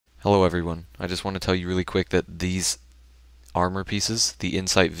Hello everyone, I just want to tell you really quick that these armor pieces, the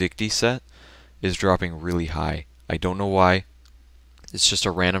Insight Vikti set, is dropping really high. I don't know why. It's just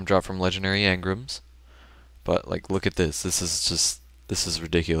a random drop from Legendary Engrams. But like, look at this. This is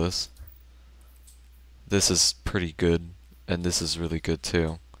ridiculous. This is pretty good, and this is really good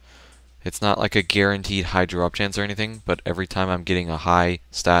too. It's not like a guaranteed high drop chance or anything, but every time I'm getting a high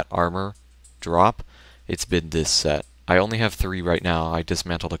stat armor drop, it's been this set. I only have 3 right now. I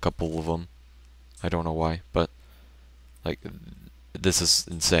dismantled a couple of them. I don't know why, but like, this is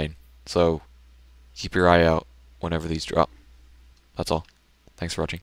insane. So keep your eye out whenever these drop. That's all. Thanks for watching.